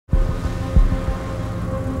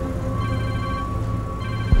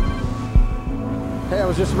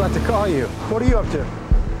was just about to call you. What are you up to?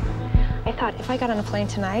 I thought if I got on a plane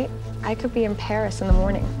tonight, I could be in Paris in the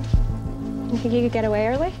morning. You think you could get away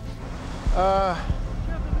early?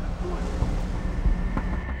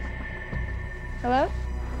 Hello?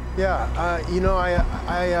 Yeah, you know, I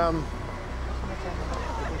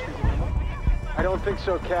don't think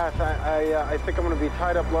so, Kath. I think I'm gonna be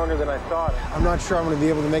tied up longer than I thought. I'm not sure I'm gonna be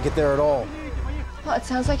able to make it there at all. Well, it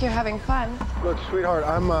sounds like you're having fun. Look, sweetheart,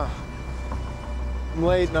 I'm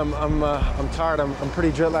late and I'm tired. I'm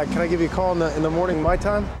pretty jet lagged. Can I give you a call in the morning, my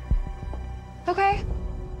time? Okay.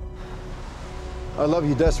 I love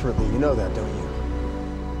you desperately. You know that, don't you?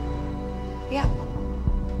 Yeah.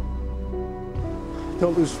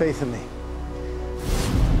 Don't lose faith in me.